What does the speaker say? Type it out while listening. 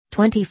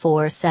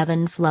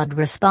24/7 Flood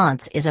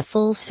Response is a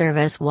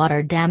full-service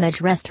water damage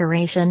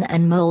restoration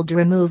and mold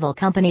removal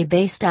company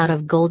based out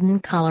of Golden,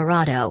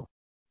 Colorado.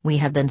 We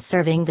have been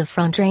serving the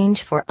Front Range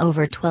for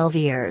over 12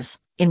 years,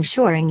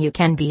 ensuring you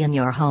can be in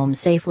your home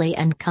safely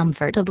and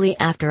comfortably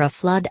after a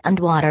flood and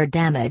water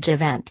damage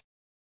event.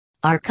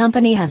 Our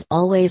company has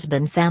always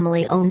been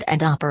family-owned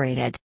and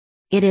operated.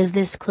 It is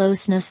this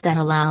closeness that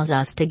allows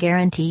us to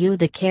guarantee you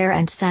the care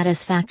and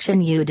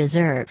satisfaction you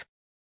deserve.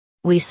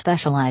 We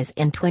specialize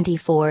in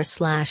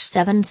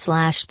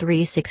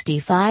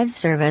 24/7/365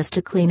 service to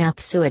clean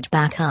up sewage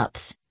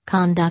backups,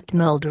 conduct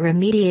mold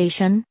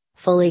remediation,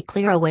 fully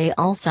clear away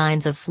all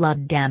signs of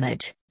flood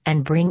damage,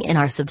 and bring in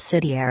our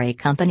subsidiary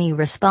company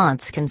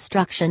Response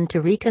Construction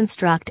to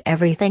reconstruct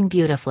everything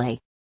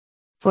beautifully.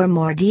 For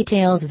more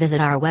details,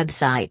 visit our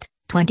website,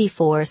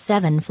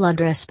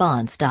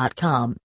 247floodresponse.com.